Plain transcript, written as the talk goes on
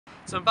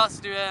So I'm about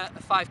to do a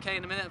 5k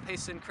in a minute. I'm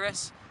pacing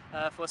Chris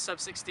for a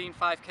sub-16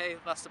 5k.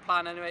 That's the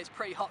plan anyway. It's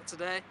pretty hot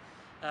today.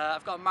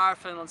 I've got a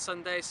marathon on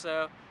Sunday,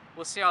 so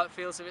we'll see how it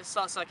feels. If it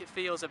starts like it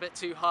feels a bit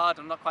too hard,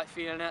 I'm not quite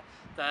feeling it,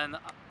 then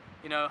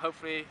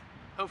hopefully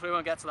we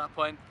won't get to that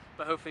point,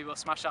 but hopefully we'll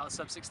smash out a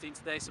sub-16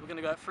 today. So we're going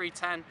to go at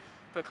 3:10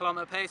 per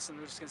kilometre pace, and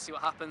we're just going to see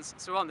what happens.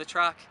 So we're on the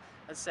track.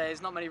 As I say,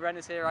 there's not many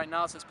runners here right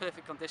now, so it's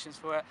perfect conditions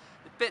for it.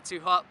 It's a bit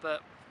too hot,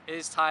 but it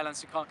is Thailand,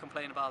 so you can't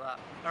complain about that.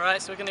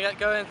 Alright, so we're going to get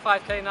going,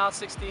 5k now,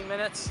 16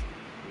 minutes.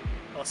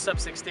 Or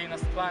sub-16,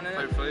 that's the plan, isn't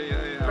it? Hopefully,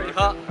 yeah. Pretty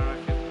hot.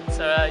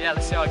 So yeah,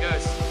 let's see how it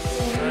goes.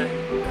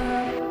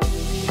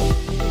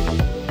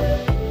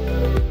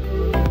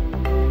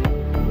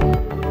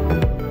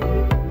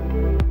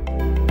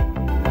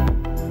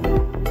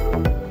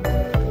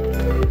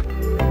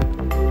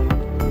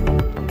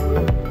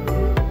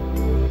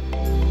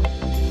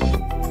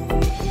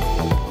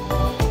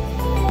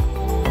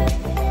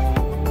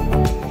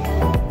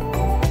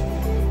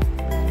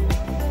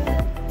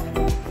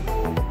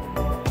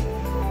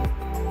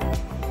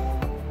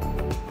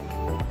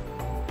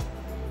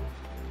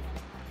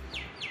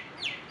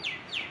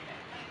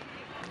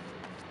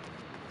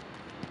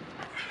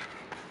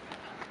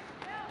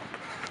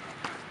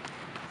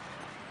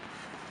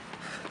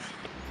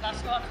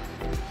 Last one.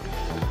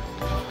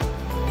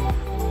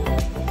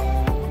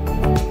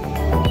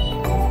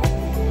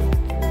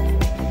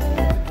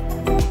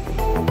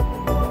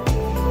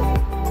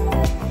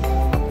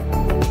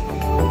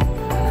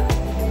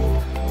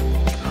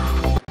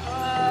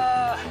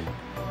 Uh,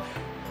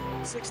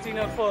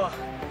 16:04.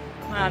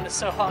 Man, it's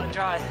so hot and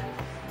dry.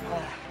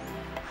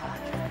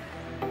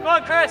 Come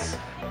on, Chris!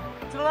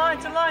 To the line,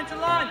 to the line, to the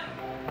line!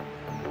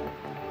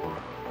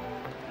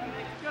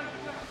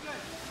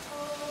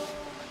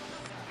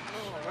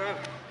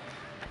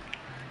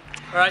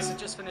 Alright, so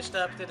just finished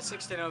up, did a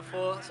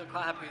 16:04, so I'm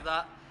quite happy with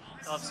that.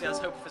 Obviously I was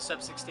hoping for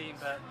sub-16,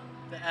 but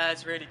the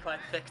air's really quite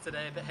thick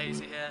today, a bit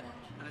hazy here,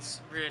 and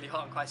it's really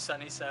hot and quite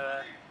sunny,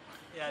 so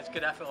yeah, it's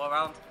good effort all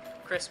around.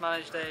 Chris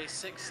managed a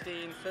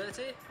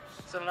 16:30,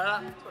 something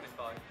like that?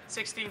 25.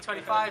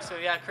 16:25, so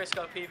yeah, Chris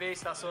got a PB,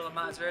 so that's all that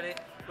matters really.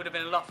 Would have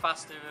been a lot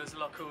faster if it was a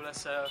lot cooler,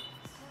 so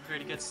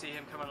really good to see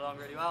him coming along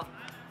really well.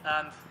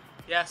 And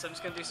yeah, so I'm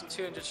just going to do some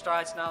 200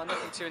 strides now,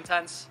 nothing too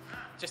intense,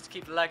 just to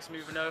keep the legs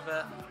moving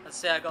over. As I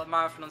say, I got a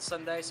marathon on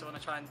Sunday, so I want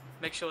to try and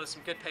make sure there's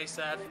some good pace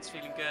there, everything's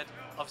feeling good.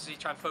 Obviously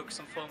try and focus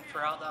on form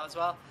throughout that as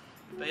well.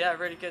 But yeah,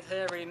 really good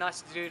here, really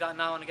nice to do that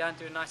now and again,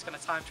 do a nice kind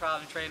of time trial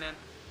and training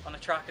on the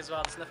track as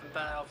well. There's nothing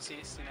better, obviously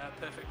it's a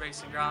perfect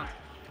racing ground.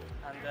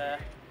 And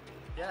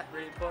yeah,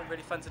 really important,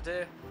 really fun to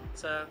do.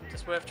 So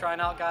just worth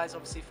trying out, guys.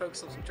 Obviously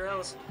focus on some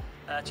drills,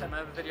 check my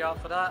other video out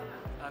for that,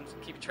 and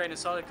keep your training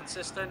solid,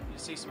 consistent, you'll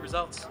see some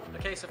results.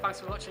 Okay, so thanks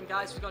for watching,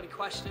 guys. If you've got any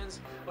questions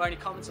or any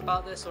comments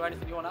about this or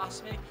anything you want to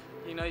ask me,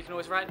 you can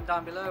always write them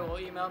down below or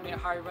email me at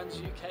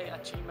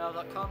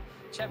harryrunsuk@gmail.com.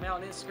 Check me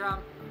out on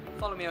Instagram,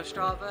 follow me on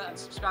Strava, and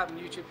subscribe on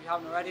YouTube if you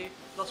haven't already.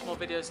 Lots more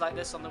videos like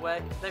this on the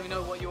way. Let me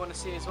know what you want to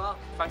see as well.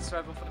 Thanks to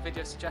everyone for the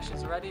video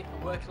suggestions already.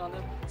 I'm working on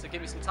them, so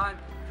give me some time.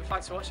 But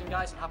thanks for watching,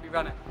 guys, and happy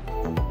running.